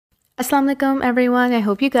Assalamualaikum everyone. I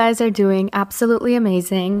hope you guys are doing absolutely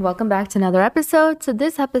amazing. Welcome back to another episode. So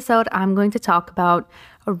this episode, I'm going to talk about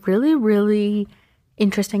a really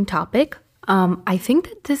interesting topic. I think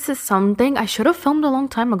that this is something I should have filmed a long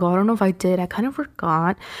time ago. I don't know if I did. I kind of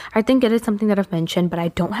forgot. I think it is something that I've mentioned, but I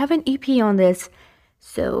don't have an EP on this.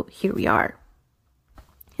 So here we are.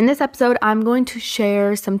 In this episode, I'm going to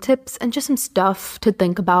share some tips and just some stuff to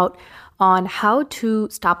think about on how to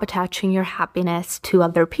stop attaching your happiness to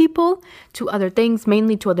other people, to other things,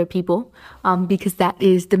 mainly to other people, because that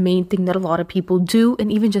is the main thing that a lot of people do,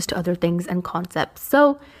 and even just to other things and concepts.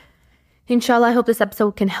 So, inshallah, I hope this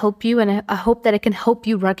episode can help you, and I hope that it can help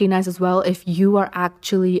you recognize as well if you are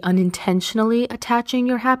actually unintentionally attaching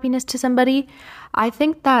your happiness to somebody. I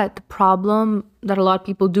think that the problem that a lot of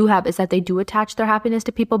people do have is that they do attach their happiness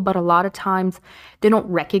to people, but a lot of times they don't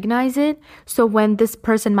recognize it. So when this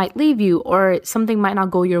person might leave you or something might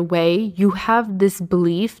not go your way, you have this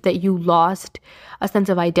belief that you lost a sense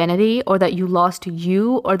of identity, or that you lost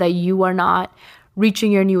you, or that you are not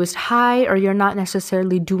reaching your newest high, or you're not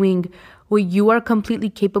necessarily doing what you are completely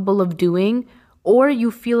capable of doing, or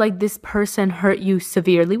you feel like this person hurt you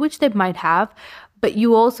severely, which they might have, but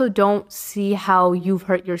you also don't see how you've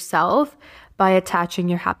hurt yourself by attaching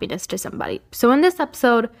your happiness to somebody. So in this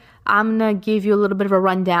episode, I'm going to give you a little bit of a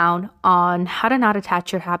rundown on how to not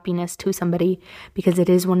attach your happiness to somebody, because it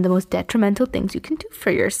is one of the most detrimental things you can do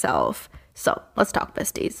for yourself. So let's talk,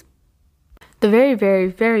 besties. The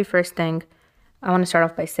very first thing I want to start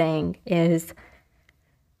off by saying is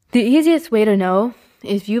the easiest way to know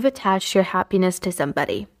if you've attached your happiness to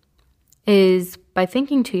somebody is by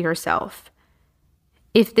thinking to yourself,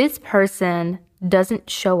 if this person doesn't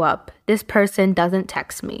show up, this person doesn't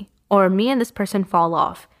text me, or me and this person fall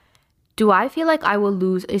off, do I feel like I will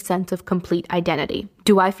lose a sense of complete identity?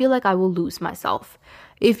 Do I feel like I will lose myself?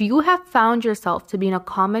 If you have found yourself to be in a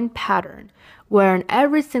common pattern where in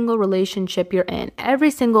every single relationship you're in,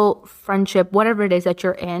 every single friendship, whatever it is that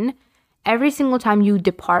you're in, every single time you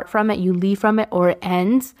depart from it, you leave from it, or it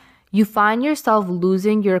ends, you find yourself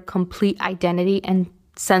losing your complete identity and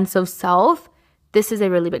sense of self, this is a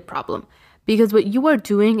really big problem. Because what you are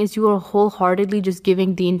doing is you are wholeheartedly just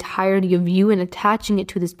giving the entirety of you and attaching it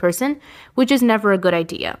to this person, which is never a good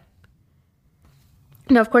idea.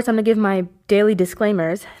 Now, of course, I'm going to give my daily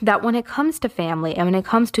disclaimers that when it comes to family and when it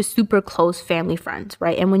comes to super close family friends,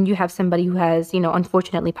 right? And when you have somebody who has,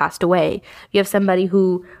 unfortunately passed away, you have somebody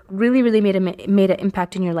who really made an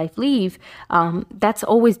impact in your life leave, that's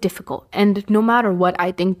always difficult. And no matter what,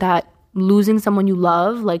 I think that losing someone you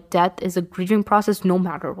love, like death, is a grieving process no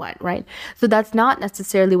matter what, right? So that's not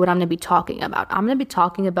necessarily what I'm going to be talking about. I'm going to be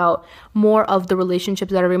talking about more of the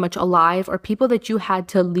relationships that are very much alive, or people that you had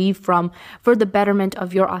to leave from for the betterment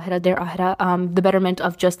of your ahira, their ahira, the betterment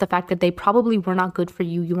of just the fact that they probably were not good for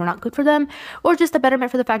you, you were not good for them, or just the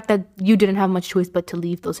betterment for the fact that you didn't have much choice but to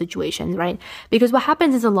leave those situations, right? Because what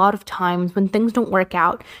happens is a lot of times when things don't work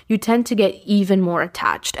out, you tend to get even more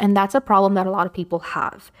attached, and that's a problem that a lot of people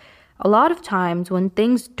have. A lot of times when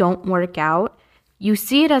things don't work out, you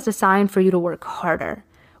see it as a sign for you to work harder,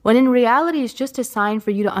 when in reality, it's just a sign for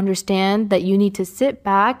you to understand that you need to sit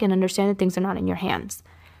back and understand that things are not in your hands,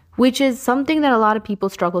 which is something that a lot of people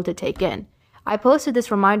struggle to take in. I posted this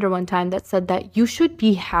reminder one time that said that you should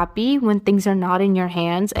be happy when things are not in your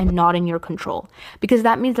hands and not in your control, because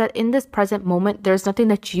that means that in this present moment, there's nothing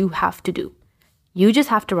that you have to do. You just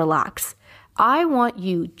have to relax. I want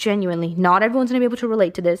you genuinely, not everyone's going to be able to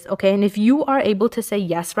relate to this, okay? And if you are able to say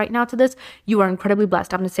yes right now to this, you are incredibly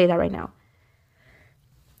blessed. I'm going to say that right now.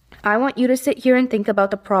 I want you to sit here and think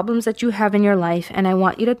about the problems that you have in your life, and I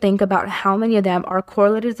want you to think about how many of them are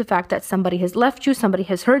correlated to the fact that somebody has left you, somebody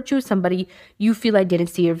has hurt you, somebody you feel like didn't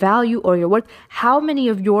see your value or your worth. How many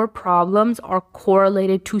of your problems are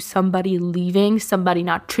correlated to somebody leaving, somebody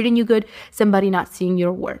not treating you good, somebody not seeing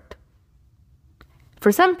your worth?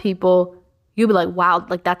 For some people, you'll be like, wow,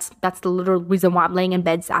 like that's the literal reason why I'm laying in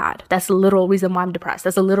bed sad. That's the literal reason why I'm depressed.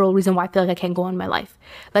 That's the literal reason why I feel like I can't go on in my life.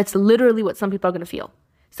 That's literally what some people are going to feel.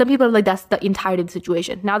 Some people are like, that's the entirety of the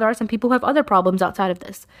situation. Now, there are some people who have other problems outside of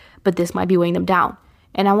this, but this might be weighing them down.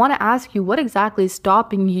 And I want to ask you, what exactly is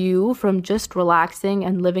stopping you from just relaxing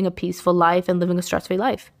and living a peaceful life and living a stress-free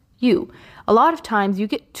life? A lot of times you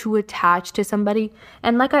get too attached to somebody,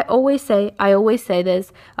 and like I always say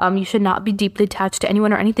this, you should not be deeply attached to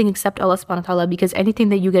anyone or anything except Allah subhanahu wa ta'ala, because anything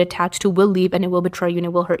that you get attached to will leave and it will betray you and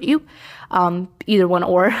it will hurt you. Either one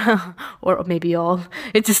or maybe all.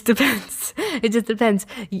 It just depends.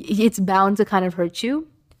 It's bound to kind of hurt you.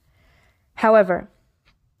 However,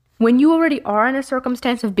 when you already are in a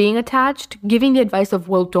circumstance of being attached, giving the advice of,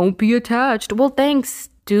 well, don't be attached. Well, thanks.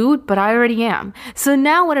 dude, but I already am. So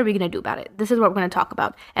now what are we going to do about it? This is what we're going to talk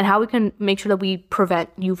about and how we can make sure that we prevent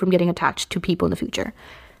you from getting attached to people in the future.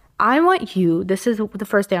 I want you, this is the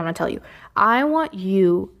first thing I'm going to tell you. I want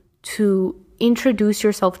you to introduce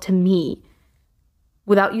yourself to me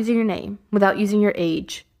without using your name, without using your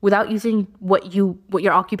age, without using what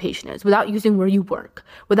your occupation is, without using where you work,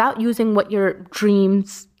 without using what your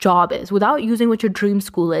dream's job is, without using what your dream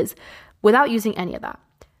school is, without using any of that,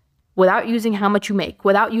 without using how much you make,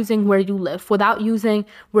 without using where you live, without using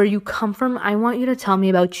where you come from. I want you to tell me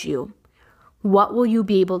about you. What will you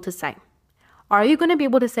be able to say? Are you going to be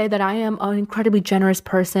able to say that I am an incredibly generous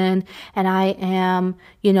person and I am,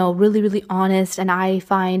 really, really honest, and I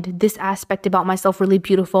find this aspect about myself really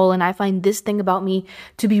beautiful, and I find this thing about me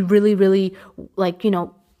to be really, really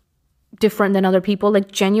different than other people? Like,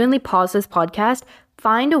 genuinely pause this podcast.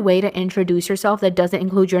 Find a way to introduce yourself that doesn't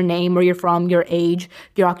include your name, where you're from, your age,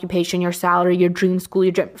 your occupation, your salary, your dream school,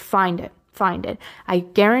 find it. Find it. I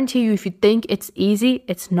guarantee you, if you think it's easy,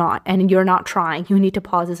 it's not, and you're not trying. You need to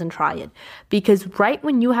pause this and try it, because right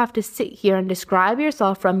when you have to sit here and describe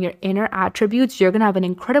yourself from your inner attributes, you're gonna have an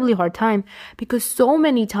incredibly hard time, because so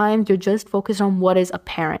many times you're just focused on what is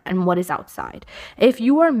apparent and what is outside. If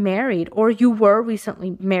you are married or you were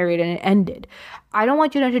recently married and it ended, I don't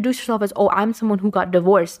want you to introduce yourself as, oh, I'm someone who got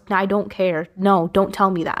divorced. I don't care. No, don't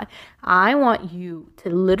tell me that. I want you to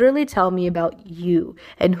literally tell me about you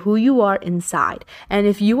and who you are inside. And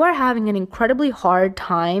if you are having an incredibly hard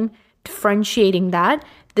time differentiating that,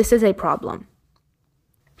 this is a problem.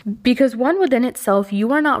 Because one, within itself,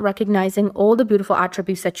 you are not recognizing all the beautiful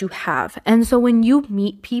attributes that you have. And so when you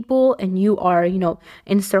meet people and you are,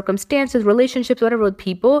 in circumstances, relationships, whatever, with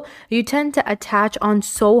people, you tend to attach on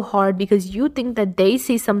so hard because you think that they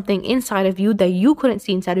see something inside of you that you couldn't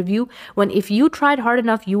see inside of you, when if you tried hard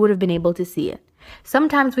enough, you would have been able to see it.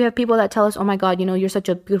 Sometimes we have people that tell us, oh my God, you're such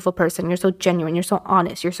a beautiful person. You're so genuine. You're so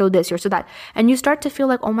honest. You're so this, you're so that. And you start to feel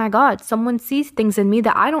like, oh my God, someone sees things in me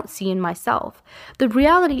that I don't see in myself. The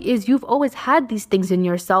reality is you've always had these things in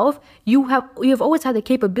yourself. You've always had the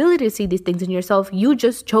capability to see these things in yourself. You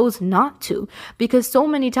just chose not to, because so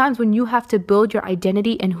many times when you have to build your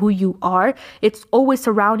identity and who you are, it's always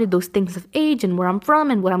surrounded those things of age and where I'm from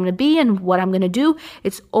and what I'm going to be and what I'm going to do.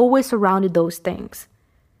 It's always surrounded those things.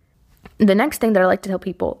 The next thing that I like to tell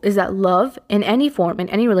people is that love in any form, in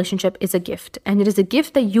any relationship, is a gift. And it is a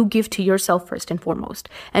gift that you give to yourself first and foremost.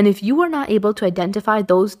 And if you are not able to identify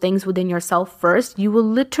those things within yourself first, you will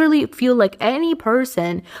literally feel like any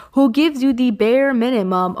person who gives you the bare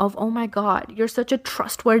minimum of, oh my God, you're such a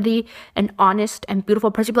trustworthy and honest and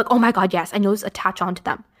beautiful person. You'll be like, oh my God, yes. And you'll just attach onto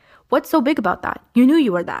them. What's so big about that? You knew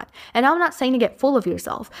you were that. And I'm not saying to get full of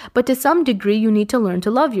yourself, but to some degree, you need to learn to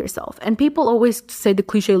love yourself. And people always say the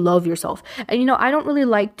cliche, love yourself. And I don't really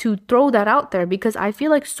like to throw that out there, because I feel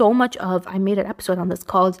like so much of, I made an episode on this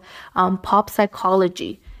called pop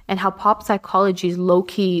psychology, and how pop psychology is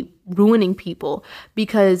low-key ruining people,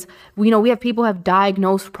 because we have people who have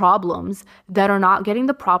diagnosed problems that are not getting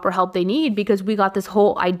the proper help they need, because we got this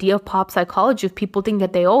whole idea of pop psychology of people think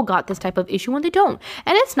that they all got this type of issue when they don't.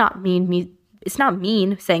 And it's not mean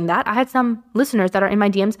saying that. I had some listeners that are in my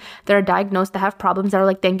DMs that are diagnosed, that have problems, that are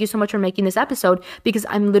like, thank you so much for making this episode, because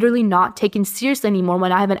I'm literally not taken seriously anymore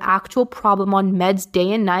when I have an actual problem on meds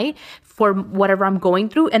day and night for whatever I'm going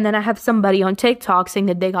through. And then I have somebody on TikTok saying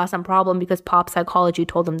that they got some problem because pop psychology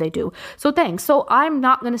told them they do. So thanks. So I'm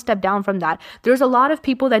not going to step down from that. There's a lot of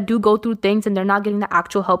people that do go through things and they're not getting the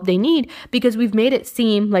actual help they need, because we've made it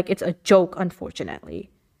seem like it's a joke,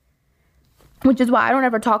 unfortunately. Which is why I don't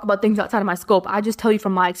ever talk about things outside of my scope. I just tell you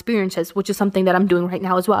from my experiences, which is something that I'm doing right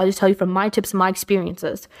now as well. I just tell you from my tips and my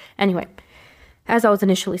experiences. Anyway, as I was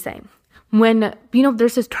initially saying, when,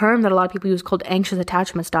 there's this term that a lot of people use called anxious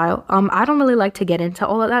attachment style. I don't really like to get into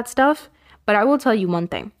all of that stuff, but I will tell you one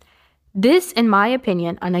thing. This, in my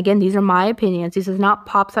opinion, and again, these are my opinions. This is not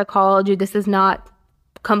pop psychology. This is not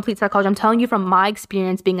complete psychology. I'm telling you from my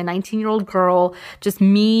experience being a 19-year-old girl, just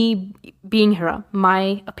me being here,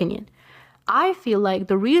 my opinion. I feel like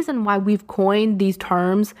the reason why we've coined these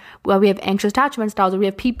terms, why we have anxious attachment styles, or we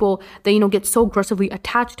have people that, get so aggressively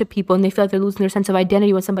attached to people and they feel like they're losing their sense of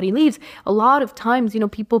identity when somebody leaves. A lot of times,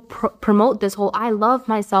 people promote this whole I love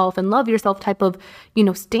myself and love yourself type of,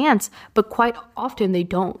 stance, but quite often they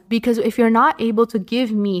don't. Because if you're not able to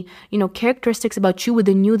give me, characteristics about you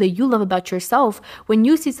within you that you love about yourself, when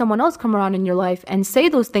you see someone else come around in your life and say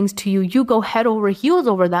those things to you, you go head over heels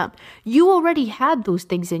over them. You already had those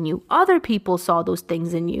things in you. Other people saw those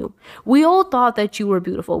things in you. We all thought that you were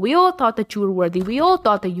beautiful. We all thought that you were worthy. We all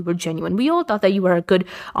thought that you were genuine. We all thought that you were a good,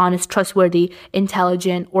 honest, trustworthy,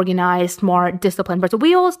 intelligent, organized, smart, disciplined person.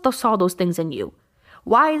 We all saw those things in you.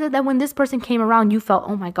 Why is it that when this person came around, you felt,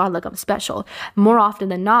 oh my God, like I'm special? More often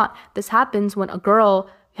than not, this happens when a girl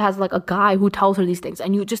has like a guy who tells her these things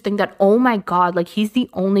and you just think that, oh my God, like he's the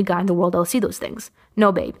only guy in the world that'll see those things.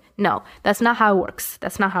 No, babe. No, that's not how it works.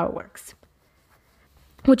 That's not how it works.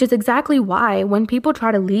 Which is exactly why when people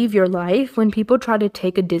try to leave your life, when people try to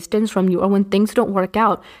take a distance from you, or when things don't work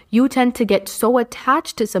out, you tend to get so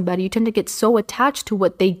attached to somebody. You tend to get so attached to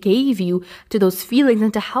what they gave you, to those feelings,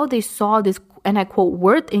 and to how they saw this, and I quote,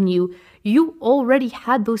 worth in you. You already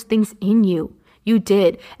had those things in you. You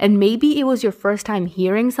did. And maybe it was your first time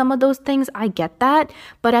hearing some of those things. I get that.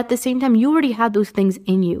 But at the same time, you already had those things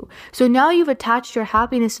in you. So now you've attached your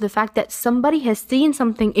happiness to the fact that somebody has seen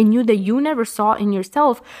something in you that you never saw in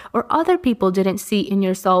yourself, or other people didn't see in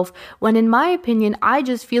yourself. When in my opinion, I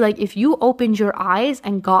just feel like if you opened your eyes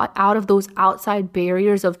and got out of those outside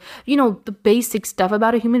barriers of, the basic stuff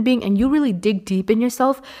about a human being, and you really dig deep in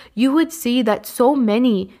yourself, you would see that so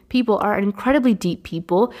many people are incredibly deep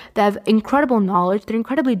people that have incredible knowledge, they're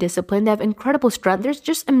incredibly disciplined, they have incredible strength, they're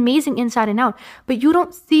just amazing inside and out. But you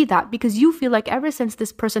don't see that because you feel like ever since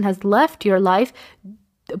this person has left your life,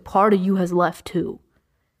 a part of you has left too.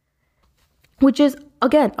 Which is,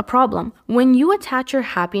 again, a problem. When you attach your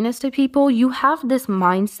happiness to people, you have this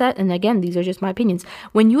mindset, and again, these are just my opinions.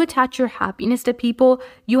 When you attach your happiness to people,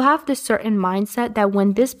 you have this certain mindset that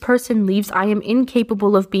when this person leaves, I am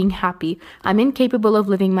incapable of being happy. I'm incapable of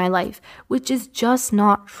living my life, which is just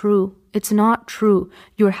not true. It's not true.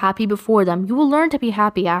 You're happy before them. You will learn to be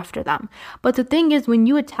happy after them. But the thing is, when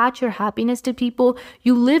you attach your happiness to people,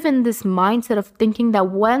 you live in this mindset of thinking that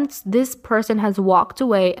once this person has walked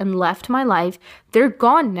away and left my life, they're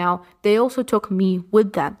gone now. They also took me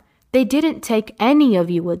with them. They didn't take any of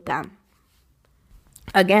you with them.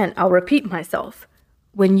 Again, I'll repeat myself.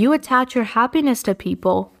 When you attach your happiness to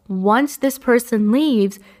people, once this person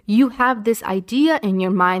leaves, you have this idea in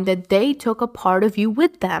your mind that they took a part of you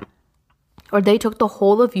with them. Or they took the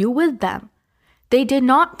whole of you with them. They did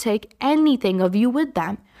not take anything of you with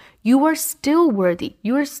them. You are still worthy.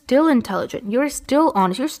 You are still intelligent. You are still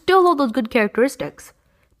honest. You're still all those good characteristics.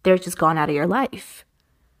 They're just gone out of your life.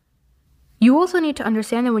 You also need to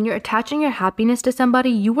understand that when you're attaching your happiness to somebody,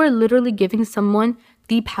 you are literally giving someone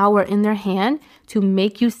the power in their hand to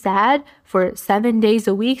make you sad for 7 days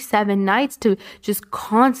a week, 7 nights, to just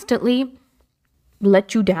constantly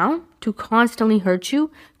let you down, to constantly hurt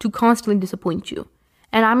you, to constantly disappoint you.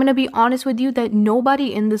 And I'm going to be honest with you that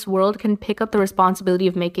nobody in this world can pick up the responsibility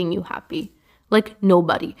of making you happy. Like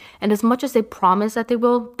nobody. And as much as they promise that they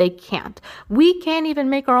will, they can't. We can't even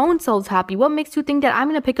make our own selves happy. What makes you think that I'm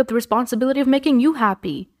going to pick up the responsibility of making you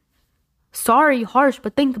happy? Sorry, harsh,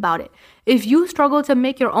 but think about it. If you struggle to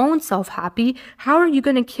make your own self happy, how are you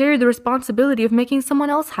going to carry the responsibility of making someone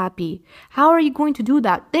else happy? How are you going to do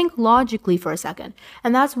that? Think logically for a second.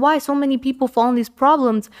 And that's why so many people fall in these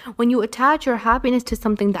problems when you attach your happiness to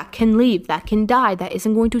something that can leave, that can die, that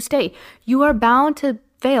isn't going to stay. You are bound to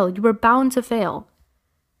fail. You are bound to fail.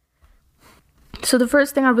 So the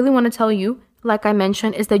first thing I really want to tell you, like I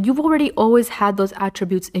mentioned, is that you've already always had those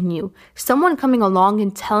attributes in you. Someone coming along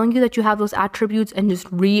and telling you that you have those attributes and just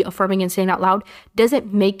reaffirming and saying out loud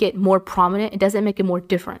doesn't make it more prominent. It doesn't make it more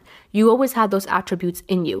different. You always had those attributes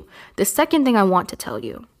in you. The second thing I want to tell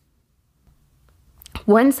you,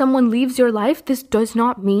 when someone leaves your life, this does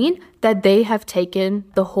not mean that they have taken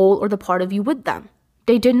the whole or the part of you with them.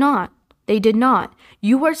 They did not. They did not.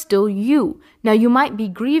 You are still you. Now, you might be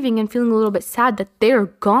grieving and feeling a little bit sad that they're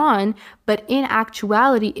gone, but in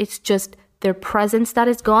actuality, it's just their presence that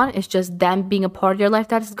is gone. It's just them being a part of your life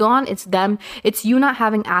that is gone. It's you not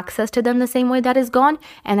having access to them the same way that is gone.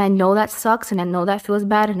 And I know that sucks, and I know that feels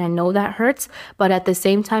bad, and I know that hurts. But at the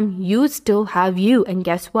same time, you still have you. And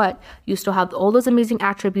guess what? You still have all those amazing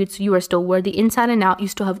attributes. You are still worthy inside and out. You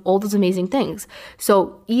still have all those amazing things.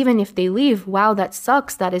 So even if they leave, wow, that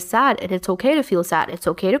sucks. That is sad. And it's okay to feel sad. It's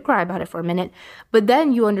okay to cry about it for a minute. But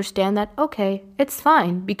then you understand that, okay, it's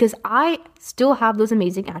fine because I still have those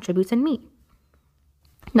amazing attributes in me.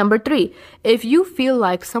 Number 3, if you feel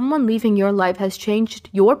like someone leaving your life has changed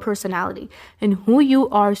your personality and who you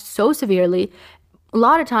are so severely, a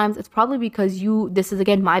lot of times it's probably because this is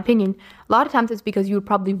again my opinion, a lot of times it's because you were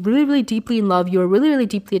probably really, really deeply in love, you were really, really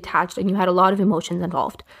deeply attached, and you had a lot of emotions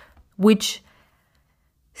involved, which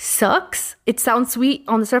sucks. It sounds sweet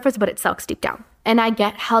on the surface, but it sucks deep down. And I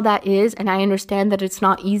get how that is, and I understand that it's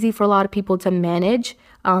not easy for a lot of people to manage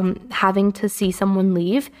having to see someone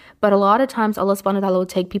leave, but a lot of times Allah subhanahu wa ta'ala will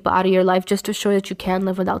take people out of your life just to show that you can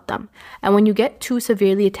live without them. And when you get too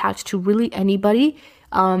severely attached to really anybody,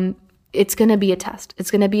 it's going to be a test.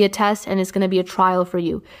 It's going to be a test, and it's going to be a trial for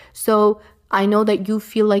you. So I know that you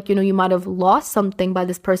feel like, you might have lost something by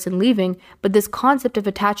this person leaving, but this concept of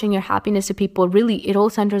attaching your happiness to people, really, it all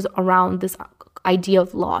centers around this idea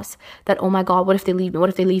of loss, that, oh my God, what if they leave me? What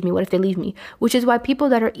if they leave me? What if they leave me? Which is why people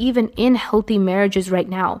that are even in healthy marriages right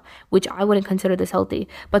now, which I wouldn't consider this healthy,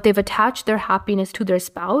 but they've attached their happiness to their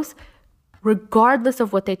spouse, regardless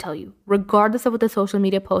of what they tell you, regardless of what the social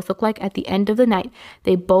media posts look like, at the end of the night,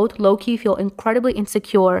 they both low-key feel incredibly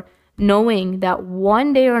insecure, knowing that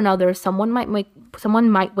one day or another, someone might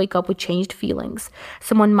wake up with changed feelings.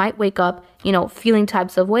 Someone might wake up, feeling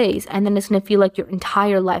types of ways, and then it's going to feel like your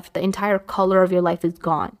entire life, the entire color of your life is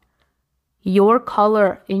gone. Your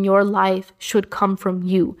color in your life should come from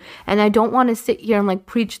you. And I don't want to sit here and like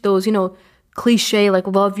preach those, cliche, like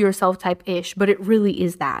love yourself type ish, but it really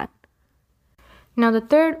is that. Now, the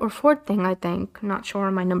third or fourth thing, I think, not sure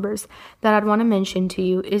on my numbers, that I'd want to mention to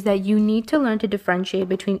you is that you need to learn to differentiate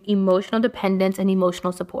between emotional dependence and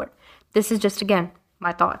emotional support. This is just, again,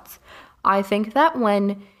 my thoughts. I think that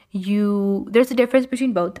there's a difference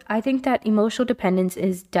between both. I think that emotional dependence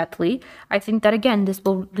is deathly. I think that, again, this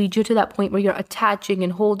will lead you to that point where you're attaching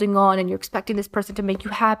and holding on, and you're expecting this person to make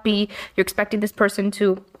you happy. You're expecting this person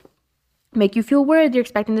to make you feel worthy. You're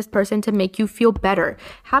expecting this person to make you feel better.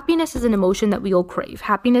 Happiness is an emotion that we all crave.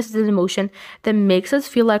 Happiness is an emotion that makes us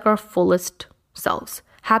feel like our fullest selves.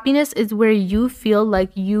 Happiness is where you feel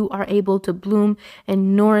like you are able to bloom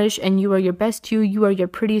and nourish, and you are your best you are your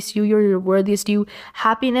prettiest you are your worthiest you.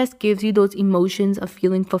 Happiness gives you those emotions of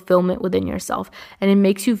feeling fulfillment within yourself, and it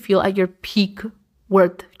makes you feel at your peak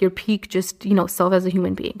worth, your peak just, self as a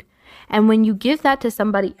human being. And when you give that to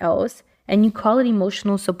somebody else, and you call it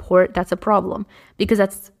emotional support, that's a problem, because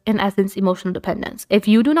that's in essence emotional dependence. If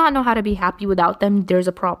you do not know how to be happy without them, there's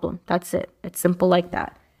a problem. That's it. It's simple like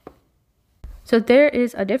that. So there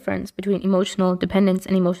is a difference between emotional dependence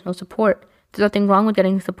and emotional support. There's nothing wrong with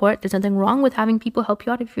getting support. There's nothing wrong with having people help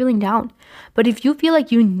you out if you're feeling down. But if you feel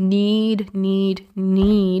like you need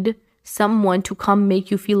someone to come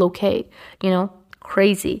make you feel okay,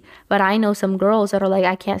 crazy. But I know some girls that are like,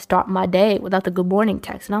 I can't start my day without the good morning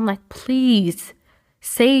text. And I'm like, please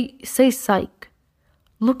say psych.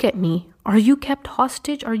 Look at me. Are you kept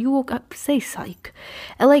hostage? Are you okay? Say psych.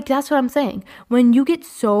 And like, that's what I'm saying. When you get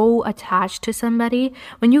so attached to somebody,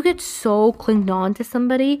 when you get so clinged on to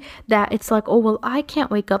somebody that it's like, oh, well, I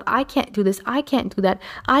can't wake up. I can't do this. I can't do that.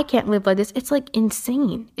 I can't live like this. It's like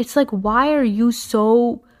insane. It's like, why are you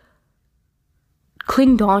so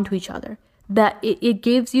clinged on to each other? That it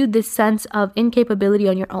gives you this sense of incapability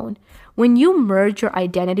on your own. When you merge your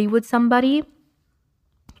identity with somebody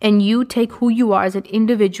and you take who you are as an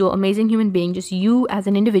individual, amazing human being, just you as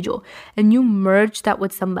an individual, and you merge that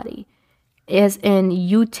with somebody, as in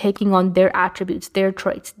you taking on their attributes, their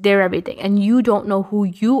traits, their everything, and you don't know who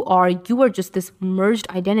you are just this merged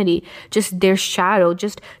identity, just their shadow,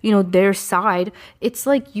 just, their side. It's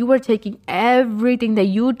like you are taking everything that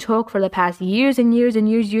you took for the past years and years and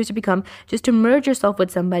years to become, just to merge yourself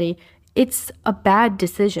with somebody. It's a bad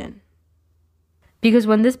decision. Because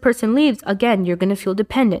when this person leaves, again, you're going to feel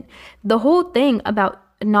dependent. The whole thing about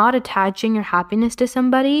not attaching your happiness to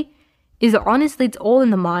somebody is honestly, it's all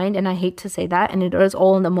in the mind, and I hate to say that, and it is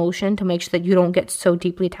all in the emotion to make sure that you don't get so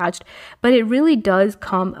deeply attached, but it really does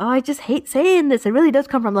come, I just hate saying this, it really does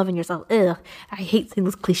come from loving yourself. I hate saying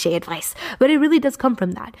this cliche advice, but it really does come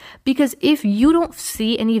from that, because if you don't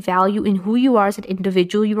see any value in who you are as an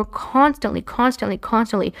individual, you are constantly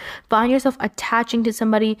find yourself attaching to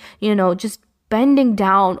somebody, just bending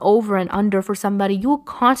down over and under for somebody. You will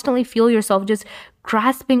constantly feel yourself just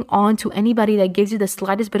grasping onto anybody that gives you the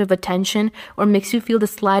slightest bit of attention or makes you feel the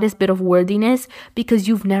slightest bit of worthiness, because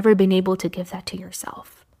you've never been able to give that to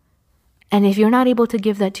yourself. And if you're not able to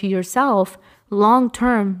give that to yourself, long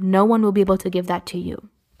term, no one will be able to give that to you.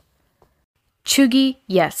 Chuggy,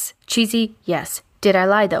 yes. Cheesy, yes. Did I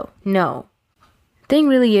lie though? No. Thing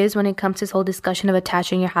really is, when it comes to this whole discussion of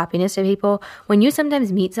attaching your happiness to people, when you sometimes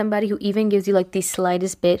meet somebody who even gives you like the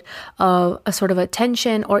slightest bit of a sort of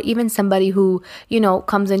attention, or even somebody who,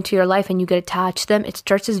 comes into your life and you get attached to them, it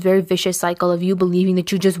starts this very vicious cycle of you believing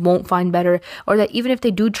that you just won't find better, or that even if they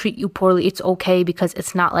do treat you poorly, it's okay because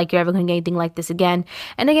it's not like you're ever going to get anything like this again.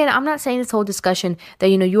 And again, I'm not saying this whole discussion that,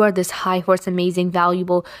 you are this high horse, amazing,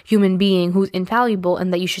 valuable human being who's infallible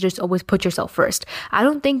and that you should just always put yourself first. I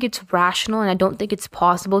don't think it's rational, and I don't think it's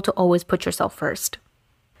possible to always put yourself first.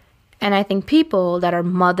 And I think people that are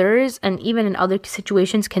mothers and even in other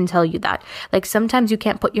situations can tell you that. Like, sometimes you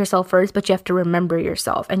can't put yourself first, but you have to remember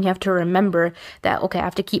yourself. And you have to remember that, okay, I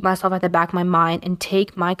have to keep myself at the back of my mind and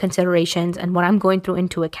take my considerations and what I'm going through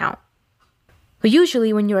into account. But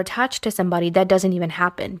usually when you're attached to somebody, that doesn't even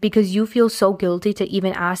happen because you feel so guilty to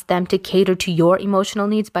even ask them to cater to your emotional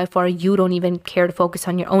needs. By far, you don't even care to focus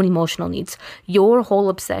on your own emotional needs. Your whole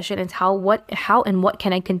obsession is how and what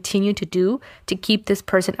can I continue to do to keep this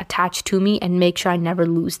person attached to me and make sure I never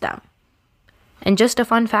lose them. And just a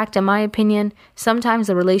fun fact, in my opinion, sometimes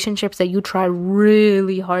the relationships that you try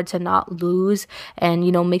really hard to not lose and,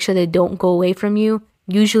 make sure they don't go away from you,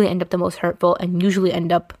 usually end up the most hurtful and usually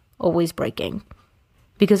end up always breaking.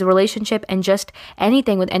 Because a relationship and just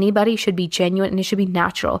anything with anybody should be genuine and it should be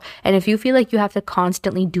natural. And if you feel like you have to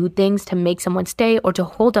constantly do things to make someone stay or to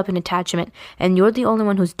hold up an attachment and you're the only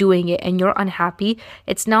one who's doing it and you're unhappy,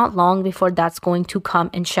 it's not long before that's going to come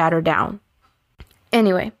and shatter down.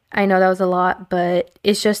 Anyway, I know that was a lot, but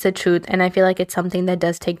it's just the truth. And I feel like it's something that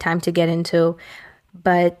does take time to get into.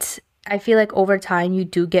 But I feel like over time, you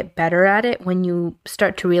do get better at it when you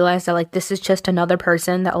start to realize that, like, this is just another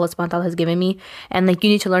person that Allah subhanahu wa ta'ala has given me. And, like, you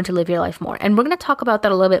need to learn to live your life more. And we're going to talk about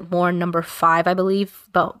that a little bit more in number 5, I believe,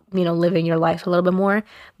 about, living your life a little bit more.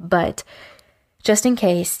 But just in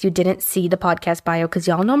case you didn't see the podcast bio, because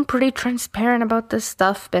y'all know I'm pretty transparent about this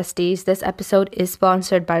stuff, besties, this episode is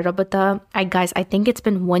sponsored by Rabata. Guys, I think it's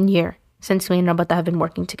been 1 year since me and Rabata have been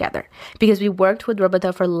working together because we worked with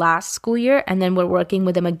Rabata for last school year and then we're working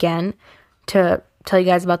with them again to tell you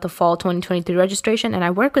guys about the fall 2023 registration. And I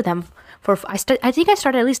worked with them I think I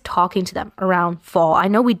started at least talking to them around fall. I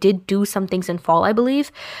know we did do some things in fall, I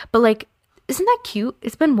believe, but like, isn't that cute?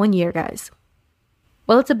 It's been 1 year, guys.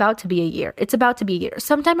 Well, it's about to be a year. It's about to be a year.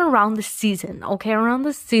 Sometime around the season, okay? Around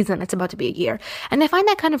the season, it's about to be a year. And I find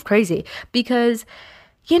that kind of crazy because,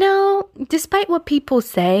 despite what people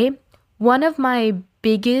say, one of my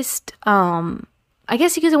biggest, I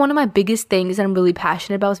guess you could say one of my biggest things that I'm really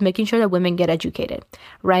passionate about is making sure that women get educated,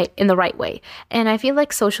 right? In the right way. And I feel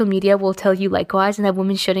like social media will tell you likewise and that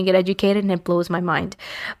women shouldn't get educated, and it blows my mind.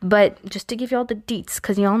 But just to give you all the deets,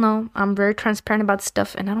 because y'all know I'm very transparent about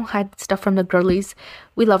stuff and I don't hide stuff from the girlies.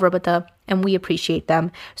 We love Rabata and we appreciate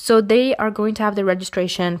them. So they are going to have the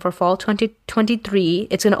registration for fall 2023.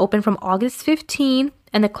 It's going to open from August 15.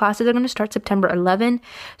 And the classes are going to start September 11.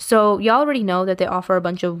 So y'all already know that they offer a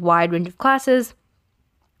bunch of wide range of classes.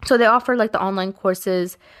 So they offer like the online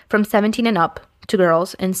courses from 17 and up to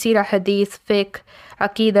girls in Sirah, Hadith, Fiqh,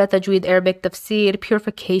 Aqidah, Tajweed, Arabic, Tafsir,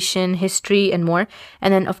 Purification, History, and more.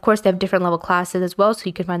 And then, of course, they have different level classes as well, so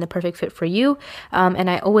you can find the perfect fit for you. And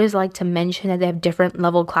I always like to mention that they have different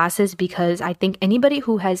level classes because I think anybody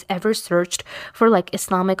who has ever searched for like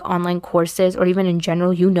Islamic online courses or even in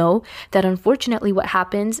general, that unfortunately what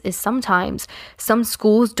happens is sometimes some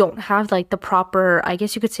schools don't have like the proper,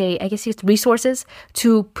 resources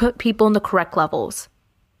to put people in the correct levels.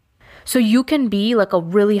 So you can be like a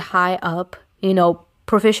really high up,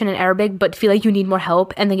 proficient in Arabic, but feel like you need more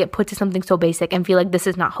help and then get put to something so basic and feel like this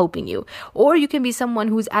is not helping you. Or you can be someone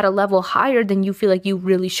who's at a level higher than you feel like you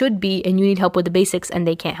really should be and you need help with the basics and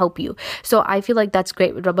they can't help you. So I feel like that's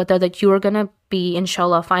great with Rabata, that you're going to be,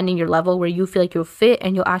 inshallah, finding your level where you feel like you'll fit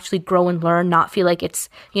and you'll actually grow and learn, not feel like it's,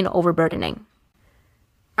 overburdening.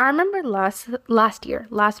 I remember last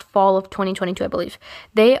fall of 2022, I believe,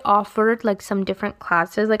 they offered like some different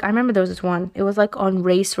classes. Like I remember there was this one, it was like on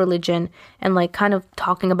race, religion, and like kind of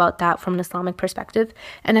talking about that from an Islamic perspective.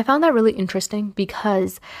 And I found that really interesting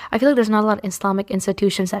because I feel like there's not a lot of Islamic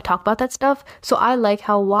institutions that talk about that stuff. So I like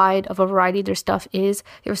how wide of a variety their stuff is.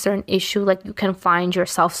 If you have a certain issue, like you can find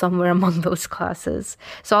yourself somewhere among those classes.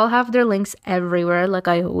 So I'll have their links everywhere like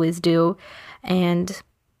I always do. And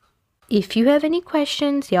if you have any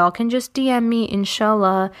questions, y'all can just DM me,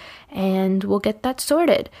 inshallah, and we'll get that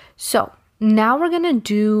sorted. So now we're going to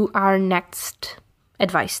do our next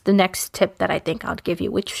advice, the next tip that I think I'll give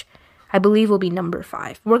you, which I believe will be number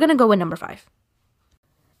 5. We're going to go with number 5.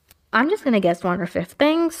 I'm just going to guess we're on our 5th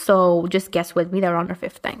thing, so just guess with me that we're on our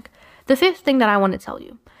 5th thing. The 5th thing that I want to tell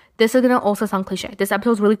you. This is going to also sound cliche. This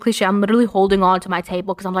episode is really cliche. I'm literally holding on to my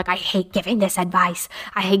table because I'm like, I hate giving this advice.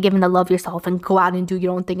 I hate giving the love yourself and go out and do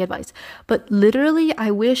your own thing advice. But literally,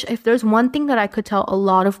 I wish if there's one thing that I could tell a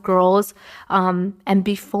lot of girls, and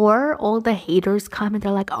before all the haters come and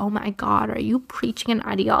they're like, oh my God, are you preaching an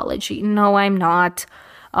ideology? No, I'm not.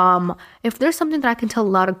 If there's something that I can tell a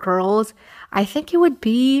lot of girls, I think it would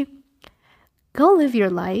be go live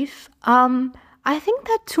your life. I think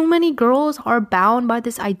that too many girls are bound by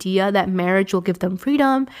this idea that marriage will give them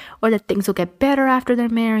freedom, or that things will get better after they're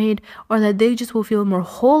married, or that they just will feel more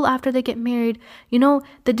whole after they get married.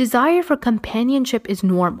 The desire for companionship is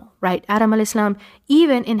normal, right? Adam alayhi salam,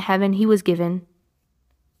 even in heaven, he was given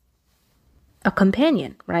a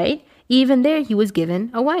companion, right? Even there, he was given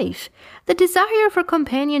a wife. The desire for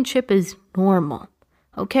companionship is normal,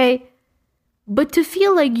 okay? But to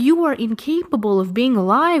feel like you are incapable of being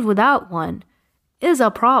alive without one is a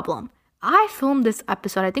problem. I filmed this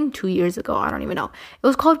episode, I think 2 years ago. I don't even know. It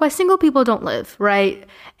was called Why Single People Don't Live, right?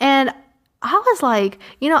 And I was like,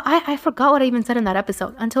 I forgot what I even said in that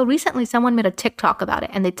episode until recently someone made a TikTok about it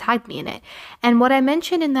and they tagged me in it. And what I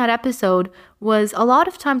mentioned in that episode was a lot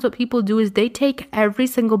of times what people do is they take every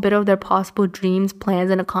single bit of their possible dreams, plans,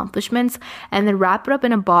 and accomplishments and then wrap it up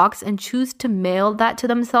in a box and choose to mail that to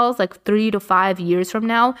themselves like 3 to 5 years from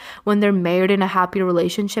now when they're married in a happy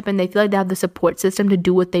relationship and they feel like they have the support system to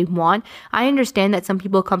do what they want. I understand that some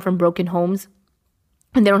people come from broken homes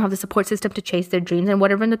and they don't have the support system to chase their dreams and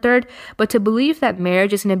whatever in the third. But to believe that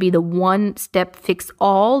marriage is going to be the one-step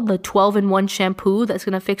fix-all, the 12-in-1 shampoo that's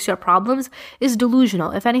going to fix your problems is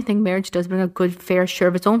delusional. If anything, marriage does bring a good, fair share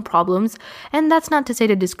of its own problems. And that's not to say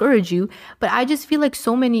to discourage you, but I just feel like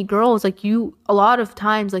so many girls, like you, a lot of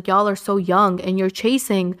times, like y'all are so young and you're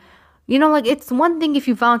chasing, like it's one thing if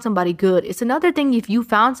you found somebody good. It's another thing if you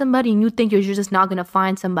found somebody and you think you're just not going to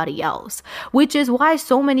find somebody else, which is why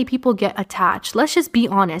so many people get attached. Let's just be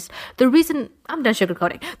honest. I'm done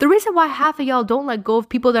sugarcoating. The reason why half of y'all don't let go of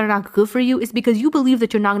people that are not good for you is because you believe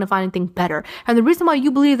that you're not going to find anything better. And the reason why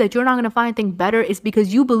you believe that you're not going to find anything better is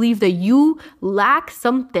because you believe that you lack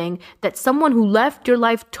something that someone who left your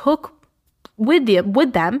life took with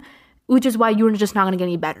them, which is why you're just not going to get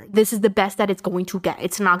any better. This is the best that it's going to get.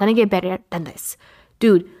 It's not going to get better than this.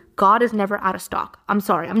 Dude, God is never out of stock. I'm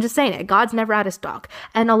sorry. I'm just saying it. God's never out of stock.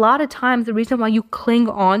 And a lot of times, the reason why you cling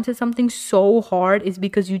on to something so hard is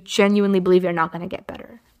because you genuinely believe you're not going to get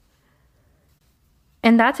better.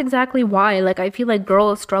 And that's exactly why, I feel like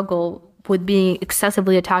girls struggle with being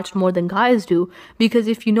excessively attached more than guys do. Because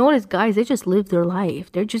if you notice, guys, they just live their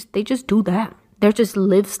life. They just do that. They're just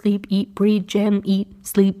live, sleep, eat, breathe, gym, eat,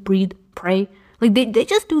 sleep, breathe, pray. They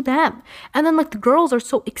just do them. And then the girls are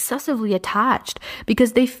so excessively attached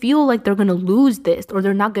because they feel like they're going to lose this or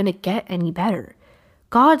they're not going to get any better.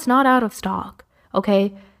 God's not out of stock,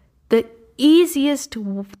 okay? The easiest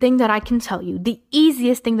thing that I can tell you,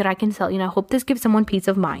 and I hope this gives someone peace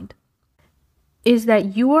of mind, is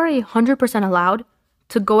that you are 100% allowed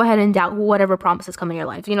to go ahead and doubt whatever promises come in your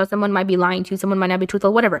life. Someone might be lying to you, someone might not be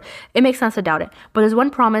truthful, whatever. It makes sense to doubt it. But there's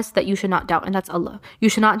one promise that you should not doubt, and that's Allah. You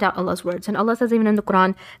should not doubt Allah's words. And Allah says even in the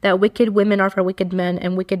Quran that wicked women are for wicked men,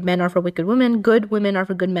 and wicked men are for wicked women. Good women are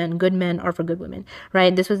for good men are for good women.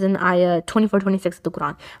 Right? This was in ayah 24, 26 of the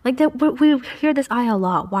Quran. We hear this ayah a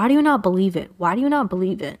lot. Why do you not believe it? Why do you not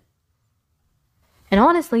believe it? And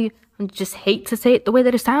honestly, I just hate to say it the way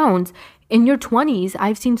that it sounds. In your 20s,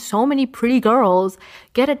 I've seen so many pretty girls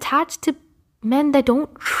get attached to men that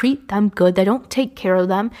don't treat them good, that don't take care of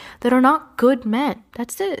them, that are not good men.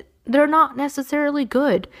 That's it. They're not necessarily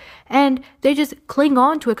good. And they just cling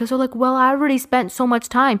on to it because they're like, well, I already spent so much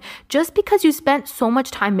time. Just because you spent so much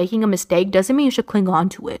time making a mistake doesn't mean you should cling on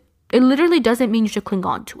to it. It literally doesn't mean you should cling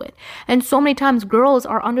on to it. And so many times girls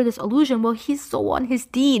are under this illusion, well, he's so on his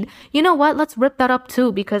deed. You know what? Let's rip that up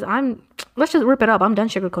too because let's just rip it up. I'm done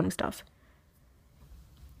sugarcoating stuff.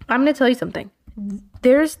 I'm going to tell you something.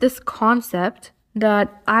 There's this concept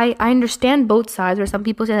that I understand both sides, where some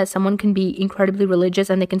people say that someone can be incredibly religious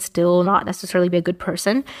and they can still not necessarily be a good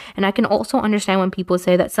person. And I can also understand when people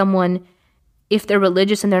say that someone, if they're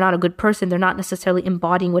religious and they're not a good person, they're not necessarily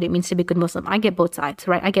embodying what it means to be a good Muslim. I get both sides,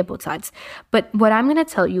 right? I get both sides. But what I'm going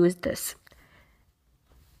to tell you is this.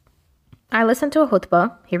 I listened to a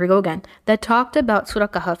khutbah, here we go again, that talked about Surah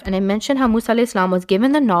Kahf, and it mentioned how Musa alayhi salam was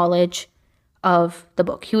given the knowledge of the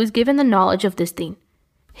book. He was given the knowledge of this deen.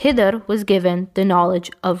 Khidr was given the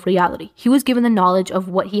knowledge of reality. He was given the knowledge of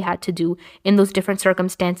what he had to do in those different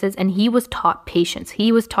circumstances, and he was taught patience.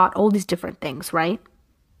 He was taught all these different things, right?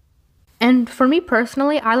 And for me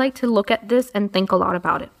personally, I like to look at this and think a lot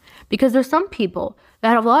about it. Because there's some people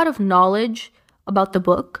that have a lot of knowledge about the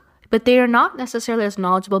book, but they are not necessarily as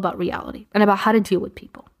knowledgeable about reality and about how to deal with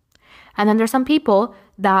people. And then there's some people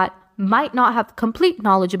that might not have complete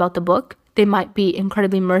knowledge about the book. They might be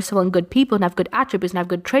incredibly merciful and good people and have good attributes and have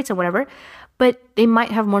good traits and whatever, but they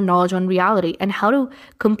might have more knowledge on reality and how to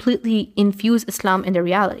completely infuse Islam in their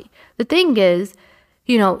reality. The thing is,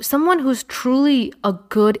 someone who's truly a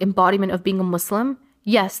good embodiment of being a Muslim,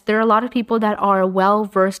 yes, there are a lot of people that are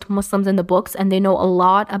well-versed Muslims in the books and they know a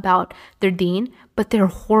lot about their deen, but they're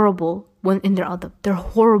horrible they're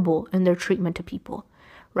horrible in their treatment to people,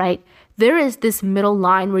 right? there is this middle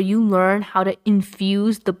line where you learn how to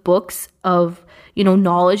infuse the books of,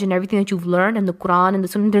 knowledge and everything that you've learned in the Quran and the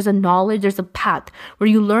Sunnah. There's a path where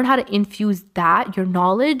you learn how to infuse your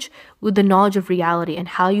knowledge with the knowledge of reality and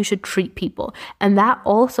how you should treat people. And that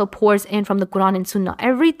also pours in from the Quran and Sunnah.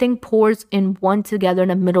 Everything pours in one together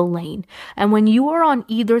in a middle lane. And when you are on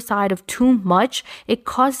either side of too much, it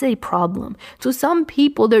causes a problem. So some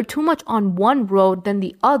people, they're too much on one road than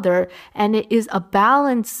the other, and it is a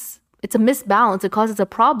balance. It's a misbalance. It causes a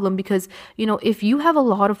problem because, if you have a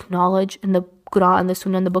lot of knowledge in the Quran, the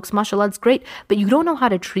Sunnah, and the books, mashallah, it's great, but you don't know how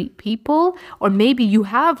to treat people, or maybe you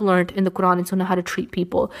have learned in the Quran and Sunnah how to treat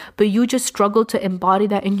people, but you just struggle to embody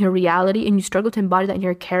that in your reality, and you struggle to embody that in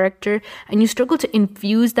your character, and you struggle to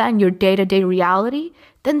infuse that in your day-to-day reality,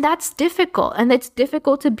 then that's difficult, and it's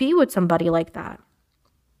difficult to be with somebody like that.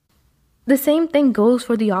 The same thing goes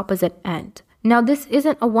for the opposite end. Now, this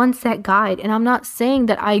isn't a one-set guide, and I'm not saying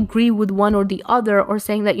that I agree with one or the other, or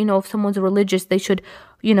saying that, if someone's religious, they should,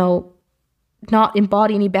 not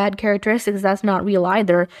embody any bad characteristics. That's not real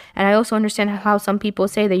either. And I also understand how some people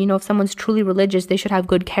say that, if someone's truly religious, they should have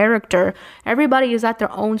good character. Everybody is at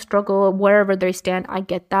their own struggle wherever they stand. I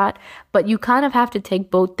get that. But you kind of have to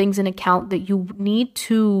take both things in account, that you need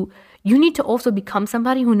to also become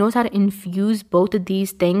somebody who knows how to infuse both of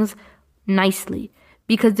these things nicely,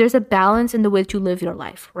 because there's a balance in the way that you live your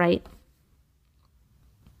life, right?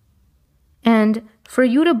 And for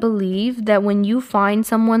you to believe that when you find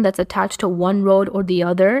someone that's attached to one road or the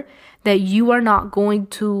other, that you are not going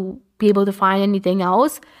to be able to find anything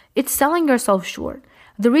else, it's selling yourself short.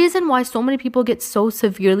 The reason why so many people get so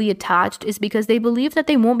severely attached is because they believe that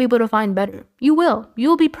they won't be able to find better. You will.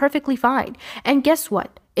 You'll be perfectly fine. And guess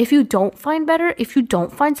what? If you don't find better, if you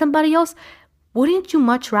don't find somebody else, wouldn't you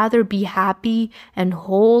much rather be happy and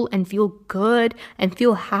whole and feel good and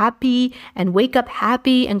feel happy and wake up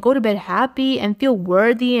happy and go to bed happy and feel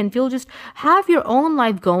worthy and just have your own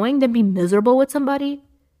life going than be miserable with somebody?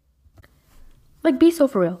 Like, be so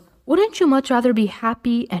for real. Wouldn't you much rather be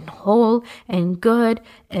happy and whole and good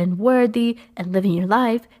and worthy and living your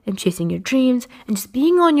life and chasing your dreams and just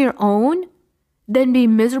being on your own than be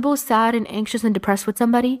miserable, sad, and anxious and depressed with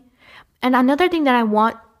somebody? And another thing that I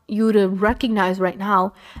want you to recognize right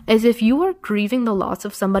now is, if you are grieving the loss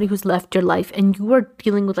of somebody who's left your life and you are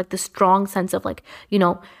dealing with the strong sense of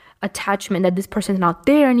attachment, that this person's not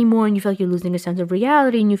there anymore, and you feel like you're losing a sense of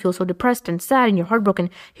reality and you feel so depressed and sad and you're heartbroken,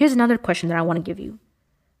 here's another question that I want to give you.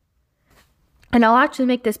 And I'll actually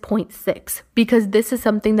make this point 6, because this is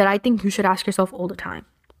something that I think you should ask yourself all the time.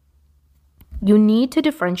 You need to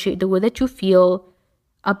differentiate the way that you feel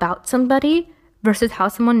about somebody versus how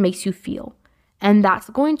someone makes you feel. And that's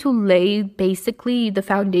going to lay basically the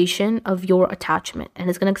foundation of your attachment. And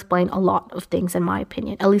it's going to explain a lot of things, in my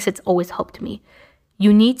opinion. At least it's always helped me.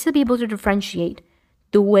 You need to be able to differentiate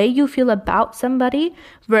the way you feel about somebody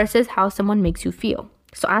versus how someone makes you feel.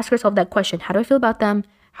 So ask yourself that question. How do I feel about them?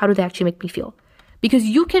 How do they actually make me feel? Because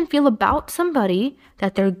you can feel about somebody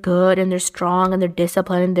that they're good and they're strong and they're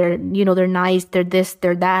disciplined and they're nice, they're this,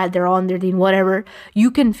 they're that, they're on, they're doing whatever. You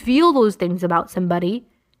can feel those things about somebody.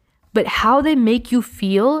 But how they make you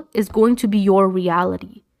feel is going to be your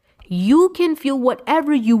reality. You can feel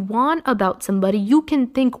whatever you want about somebody. You can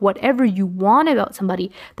think whatever you want about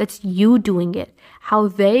somebody. That's you doing it. How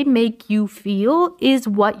they make you feel is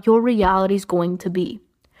what your reality is going to be.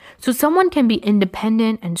 So someone can be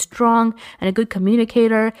independent and strong and a good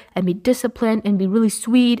communicator and be disciplined and be really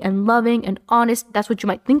sweet and loving and honest. That's what you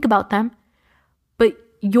might think about them. But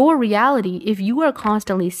your reality, if you are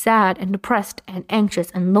constantly sad and depressed and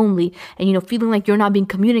anxious and lonely and, feeling like you're not being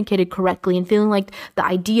communicated correctly and feeling like the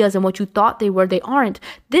ideas and what you thought they were, they aren't,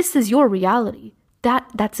 this is your reality.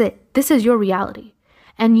 That's it. This is your reality.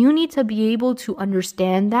 And you need to be able to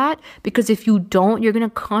understand that, because if you don't, you're going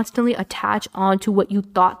to constantly attach on to what you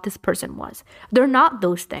thought this person was. They're not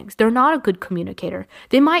those things. They're not a good communicator.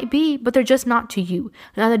 They might be, but they're just not to you.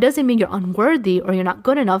 Now, that doesn't mean you're unworthy or you're not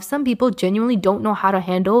good enough. Some people genuinely don't know how to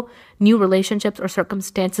handle new relationships or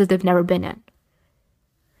circumstances they've never been in.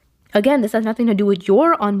 Again, this has nothing to do with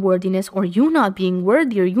your unworthiness or you not being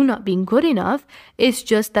worthy or you not being good enough. It's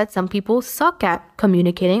just that some people suck at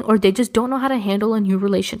communicating, or they just don't know how to handle a new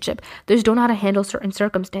relationship. They just don't know how to handle certain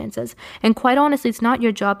circumstances. And quite honestly, it's not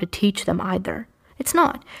your job to teach them either. It's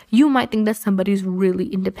not. You might think that somebody's really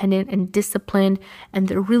independent and disciplined and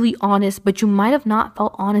they're really honest, but you might have not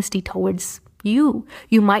felt honesty towards you.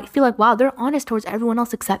 You might feel like, wow, they're honest towards everyone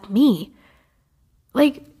else except me.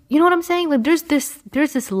 You know what I'm saying? Like there's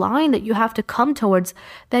this line that you have to come towards,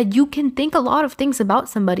 that you can think a lot of things about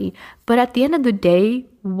somebody, but at the end of the day,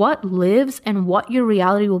 what lives and what your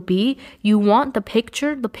reality will be, you want the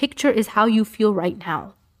picture. The picture is how you feel right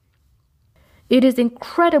now. It is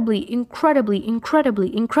incredibly, incredibly,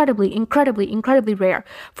 incredibly, incredibly, incredibly, incredibly rare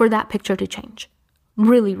for that picture to change.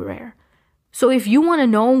 Really rare. So if you want to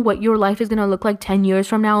know what your life is going to look like 10 years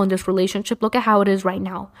from now in this relationship, look at how it is right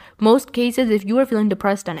now. Most cases, if you are feeling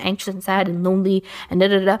depressed and anxious and sad and lonely and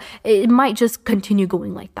it might just continue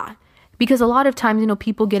going like that. Because a lot of times,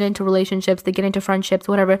 people get into relationships, they get into friendships,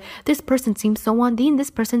 whatever. This person seems so on deen.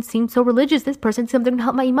 This person seems so religious. This person seems to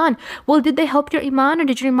help my iman. Well, did they help your iman, or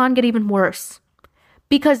did your iman get even worse?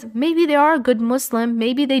 Because maybe they are a good Muslim,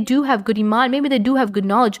 maybe they do have good iman, maybe they do have good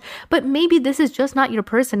knowledge, but maybe this is just not your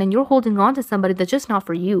person and you're holding on to somebody that's just not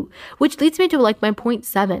for you. Which leads me to like my point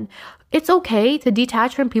 7. It's okay to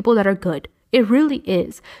detach from people that are good. It really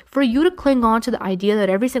is. For you to cling on to the idea that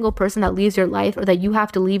every single person that leaves your life or that you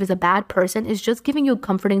have to leave is a bad person is just giving you a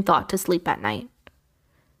comforting thought to sleep at night.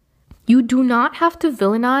 You do not have to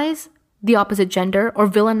villainize the opposite gender or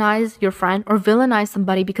villainize your friend or villainize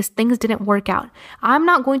somebody because things didn't work out. I'm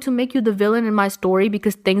not going to make you the villain in my story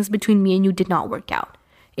because things between me and you did not work out.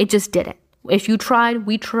 It just didn't. If you tried,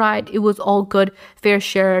 we tried, it was all good, fair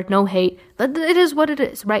share, no hate. It is what it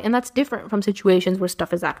is, right? And that's different from situations where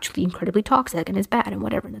stuff is actually incredibly toxic and is bad and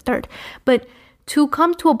whatever in the third. But to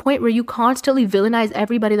come to a point where you constantly villainize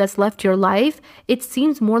everybody that's left your life, it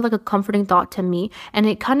seems more like a comforting thought to me. And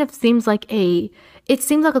it kind of seems like a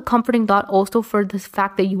comforting thought also for the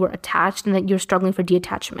fact that you were attached and that you're struggling for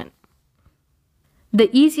detachment. The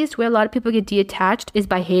easiest way a lot of people get detached is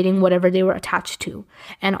by hating whatever they were attached to.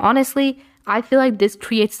 And honestly, I feel like this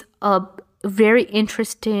creates a very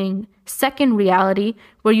interesting second reality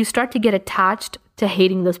where you start to get attached to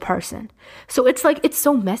hating this person. So it's like, it's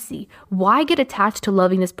so messy. Why get attached to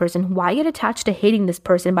loving this person? Why get attached to hating this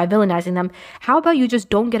person by villainizing them? How about you just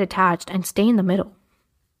don't get attached and stay in the middle?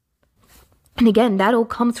 And again, that all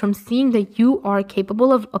comes from seeing that you are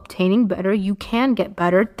capable of obtaining better. You can get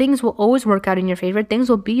better. Things will always work out in your favor. Things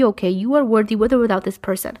will be okay. You are worthy with or without this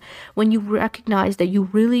person. When you recognize that you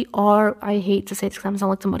really are, I hate to say this because I'm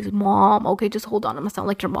sound like somebody's mom. Okay, just hold on. I'm going to sound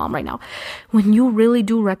like your mom right now. When you really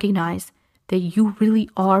do recognize that you really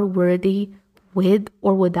are worthy with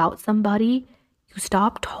or without somebody, you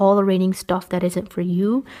stop tolerating stuff that isn't for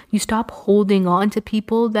you. You stop holding on to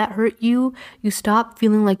people that hurt you. You stop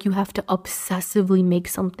feeling like you have to obsessively make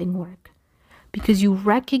something work. Because you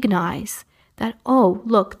recognize that, oh,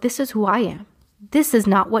 look, this is who I am. This is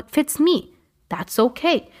not what fits me. That's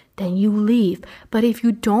okay. Then you leave. But if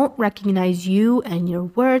you don't recognize you and your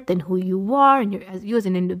worth and who you are and you as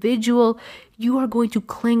an individual, you are going to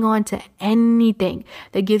cling on to anything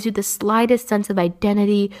that gives you the slightest sense of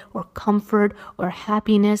identity or comfort or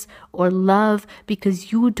happiness or love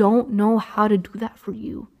because you don't know how to do that for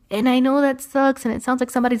you. And I know that sucks and it sounds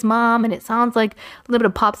like somebody's mom and it sounds like a little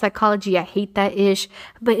bit of pop psychology. I hate that ish,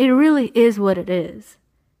 but it really is what it is.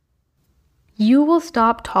 You will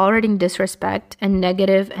stop tolerating disrespect and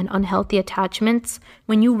negative and unhealthy attachments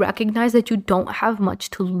when you recognize that you don't have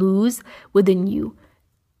much to lose within you.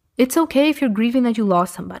 It's okay if you're grieving that you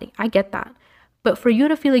lost somebody. I get that. But for you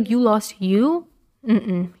to feel like you lost you,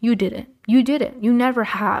 you didn't. You didn't. You never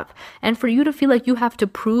have. And for you to feel like you have to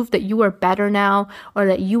prove that you are better now or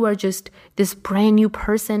that you are just this brand new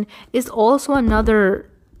person is also another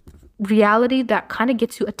reality that kind of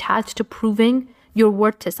gets you attached to proving your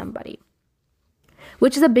worth to somebody.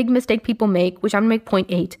 Which is a big mistake people make, which I'm going to make point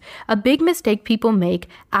 8. A big mistake people make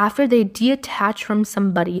after they detach from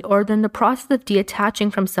somebody or in the process of detaching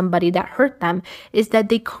from somebody that hurt them is that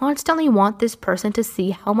they constantly want this person to see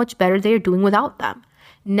how much better they are doing without them.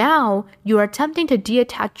 Now, you are attempting to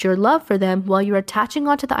detach your love for them while you're attaching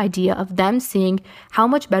onto the idea of them seeing how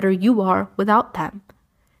much better you are without them.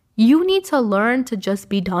 You need to learn to just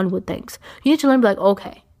be done with things. You need to learn to be like,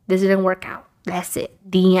 okay, this didn't work out. That's it.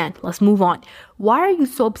 The end. Let's move on. Why are you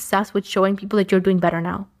so obsessed with showing people that you're doing better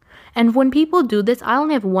now? And when people do this, I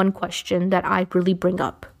only have one question that I really bring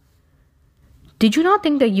up. Did you not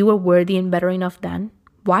think that you were worthy and better enough then?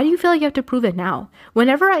 Why do you feel like you have to prove it now?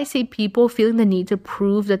 Whenever I see people feeling the need to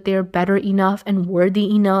prove that they're better enough and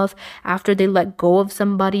worthy enough after they let go of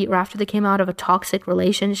somebody or after they came out of a toxic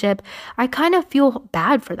relationship, I kind of feel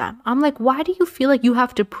bad for them. I'm like, why do you feel like you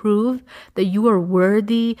have to prove that you are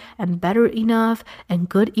worthy and better enough and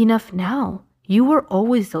good enough now? You were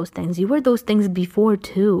always those things. You were those things before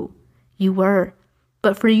too. You were.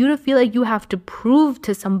 But for you to feel like you have to prove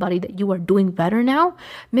to somebody that you are doing better now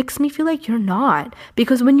makes me feel like you're not.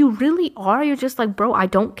 Because when you really are, you're just like, bro, I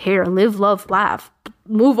don't care. Live, love, laugh.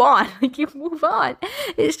 move on. Like, you move on.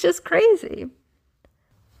 It's just crazy.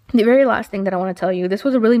 The very last thing that I want to tell you, this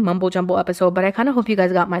was a really mumble jumble episode, but I kind of hope you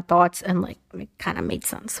guys got my thoughts and like it kind of made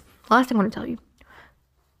sense. Last thing I want to tell you,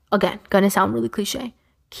 again, gonna sound really cliche.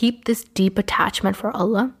 Keep this deep attachment for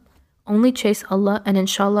Allah. Only chase Allah, and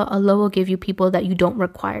inshallah, Allah will give you people that you don't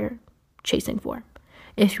require chasing for.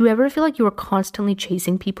 If you ever feel like you are constantly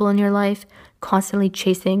chasing people in your life, constantly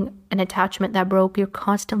chasing an attachment that broke, you're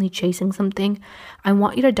constantly chasing something, I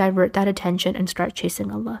want you to divert that attention and start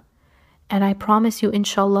chasing Allah. And I promise you,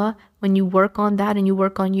 inshallah, when you work on that and you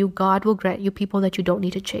work on you, God will grant you people that you don't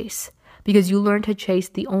need to chase. Because you learn to chase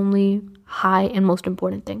the only high and most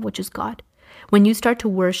important thing, which is God. When you start to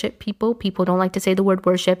worship people don't like to say the word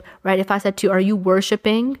worship, right? If I said to you, are you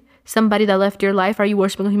worshiping somebody that left your life? Are you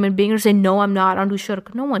worshiping a human being? Or say, no, I'm not. I don't do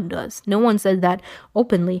shirk. No one does. No one says that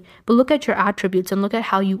openly. But look at your attributes and look at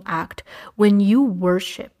how you act. When you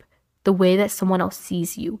worship the way that someone else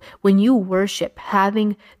sees you, when you worship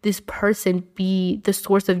having this person be the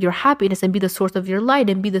source of your happiness and be the source of your light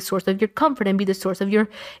and be the source of your comfort and be the source of your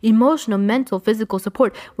emotional, mental, physical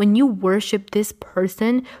support, when you worship this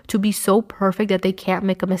person to be so perfect that they can't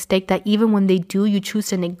make a mistake, that even when they do, you choose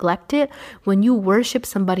to neglect it, when you worship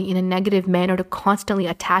somebody in a negative manner to constantly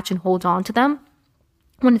attach and hold on to them,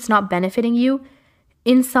 when it's not benefiting you,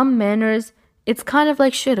 in some manners, it's kind of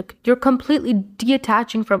like shirk. You're completely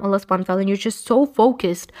detaching from Allah subhanahu wa ta'ala, and you're just so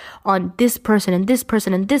focused on this person and this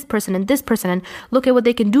person and this person and this person, and look at what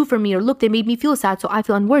they can do for me, or look, they made me feel sad, so I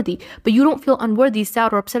feel unworthy. But you don't feel unworthy,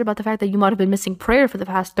 sad, or upset about the fact that you might have been missing prayer for the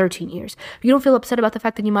past 13 years. You don't feel upset about the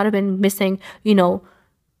fact that you might have been missing,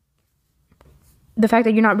 the fact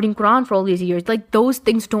that you're not reading Quran for all these years. Like, those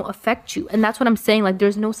things don't affect you. And that's what I'm saying. Like,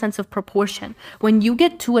 there's no sense of proportion. When you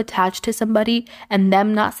get too attached to somebody and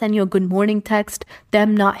them not sending you a good morning text,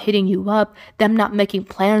 them not hitting you up, them not making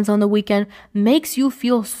plans on the weekend, makes you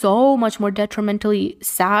feel so much more detrimentally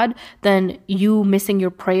sad than you missing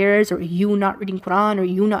your prayers, or you not reading Quran, or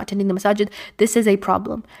you not attending the masajid. This is a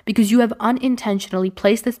problem because you have unintentionally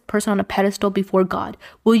placed this person on a pedestal before God.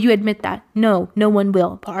 Will you admit that? No, no one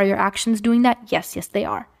will. But are your actions doing that? Yes, they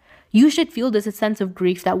are. You should feel this sense of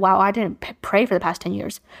grief that, wow, I didn't pray for the past 10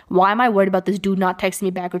 years. Why am I worried about this dude not texting me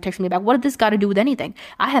back or texting me back? What did this got to do with anything?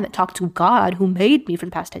 I haven't talked to God who made me for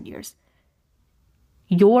the past 10 years.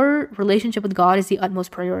 Your relationship with God is the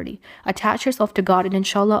utmost priority. Attach yourself to God, and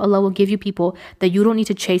inshallah, Allah will give you people that you don't need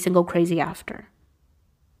to chase and go crazy after.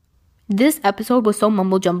 This episode was so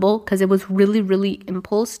mumble jumble because it was really, really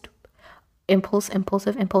impulsive. It was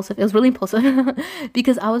really impulsive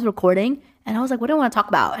because I was recording and I was like, what do I want to talk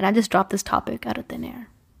about? And I just dropped this topic out of thin air.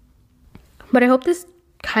 But I hope this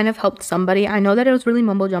kind of helped somebody. I know that it was really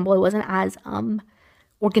mumble jumble. It wasn't as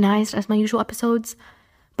organized as my usual episodes.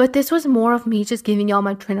 But this was more of me just giving y'all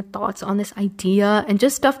my train of thoughts on this idea and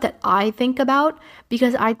just stuff that I think about,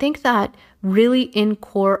 because I think that really in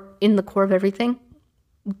the core of everything,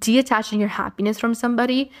 detaching your happiness from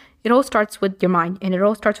somebody, it all starts with your mind, and it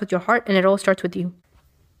all starts with your heart, and it all starts with you.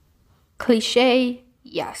 Cliche,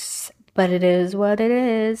 yes, but it is what it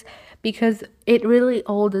is, because it really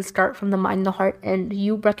all does start from the mind and the heart, and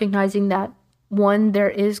you recognizing that, one,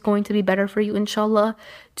 there is going to be better for you, inshallah.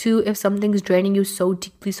 Two, if something's draining you so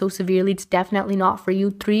deeply, so severely, it's definitely not for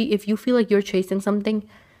you. Three, if you feel like you're chasing something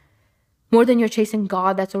more than you're chasing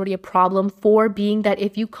God, that's already a problem. Four, being that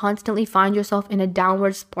if you constantly find yourself in a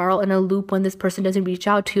downward spiral, in a loop, when this person doesn't reach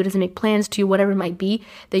out to you, doesn't make plans to you, whatever it might be,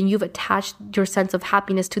 then you've attached your sense of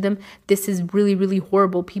happiness to them. This is really, really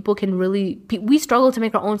horrible. We struggle to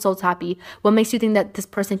make our own souls happy. What makes you think that this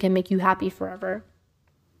person can make you happy forever?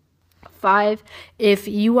 5, if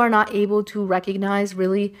you are not able to recognize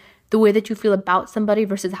really the way that you feel about somebody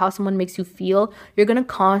versus how someone makes you feel, you're going to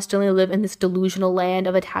constantly live in this delusional land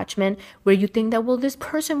of attachment where you think that, well, this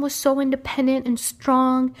person was so independent and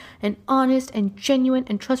strong and honest and genuine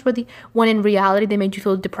and trustworthy, when in reality they made you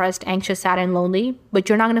feel depressed, anxious, sad, and lonely. But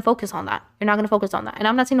you're not going to focus on that. And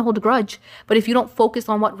I'm not saying to hold a grudge, but if you don't focus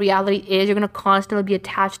on what reality is, you're going to constantly be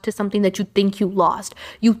attached to something that you think you lost.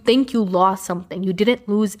 You think you lost something. You didn't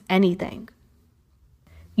lose anything.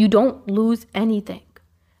 You don't lose anything.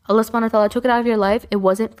 Allah subhanahu wa ta'ala took it out of your life. It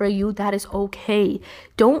wasn't for you. That is okay.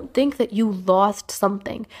 Don't think that you lost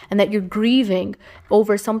something and that you're grieving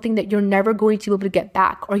over something that you're never going to be able to get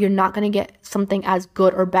back, or you're not going to get something as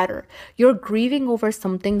good or better. You're grieving over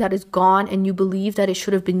something that is gone and you believe that it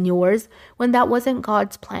should have been yours when that wasn't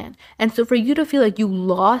God's plan. And so for you to feel like you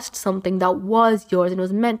lost something that was yours and it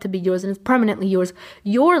was meant to be yours and it's permanently yours,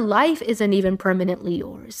 your life isn't even permanently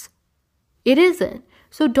yours. It isn't.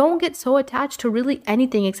 So don't get so attached to really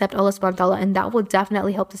anything except Allah subhanahu wa ta'ala, and that will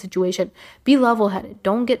definitely help the situation. Be level-headed.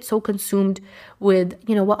 Don't get so consumed with,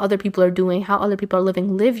 what other people are doing, how other people are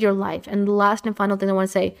living. Live your life. And the last and final thing I want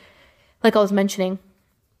to say, like I was mentioning,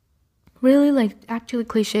 really, like, actually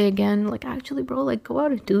cliche again, like, actually, bro, like, go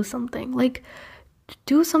out and do something. Like,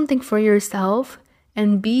 do something for yourself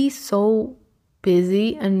and be so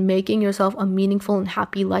busy and making yourself a meaningful and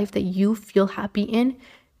happy life that you feel happy in,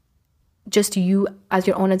 just you as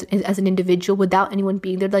your own, as an individual, without anyone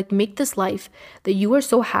being there. Like, make this life that you are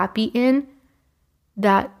so happy in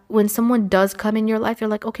that when someone does come in your life, you're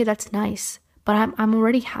like, okay, that's nice, but I'm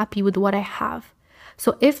already happy with what I have.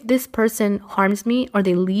 So if this person harms me or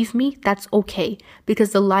they leave me, that's okay,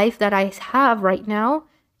 because the life that I have right now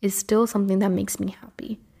is still something that makes me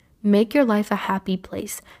happy. Make your life a happy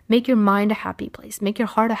place. Make your mind a happy place. Make your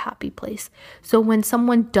heart a happy place. So when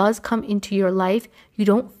someone does come into your life, you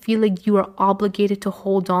don't feel like you are obligated to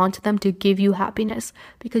hold on to them to give you happiness,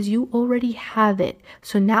 because you already have it.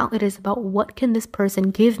 So now it is about, what can this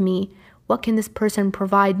person give me? What can this person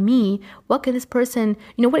provide me? What can this person,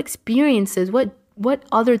 what experiences, what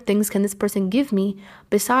other things can this person give me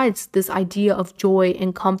besides this idea of joy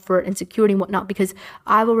and comfort and security and whatnot? Because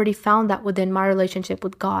I've already found that within my relationship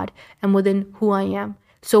with God and within who I am.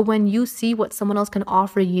 So when you see what someone else can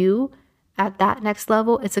offer you at that next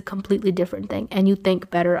level, it's a completely different thing, and you think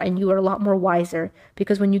better and you are a lot more wiser.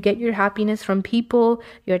 Because when you get your happiness from people,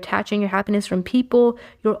 you're attaching your happiness from people,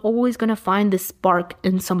 you're always going to find this spark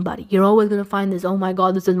in somebody. You're always going to find this, oh my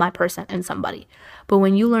God, this is my person, in somebody. But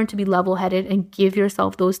when you learn to be level-headed and give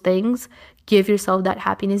yourself those things, give yourself that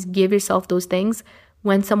happiness, give yourself those things,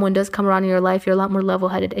 when someone does come around in your life, you're a lot more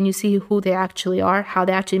level-headed and you see who they actually are, how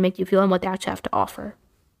they actually make you feel, and what they actually have to offer.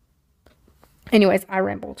 Anyways, I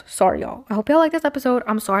rambled. Sorry, y'all. I hope y'all like this episode.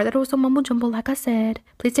 I'm sorry that it was so mumble jumble, like I said.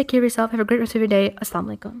 Please take care of yourself. Have a great rest of your day.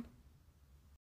 Assalamu alaikum.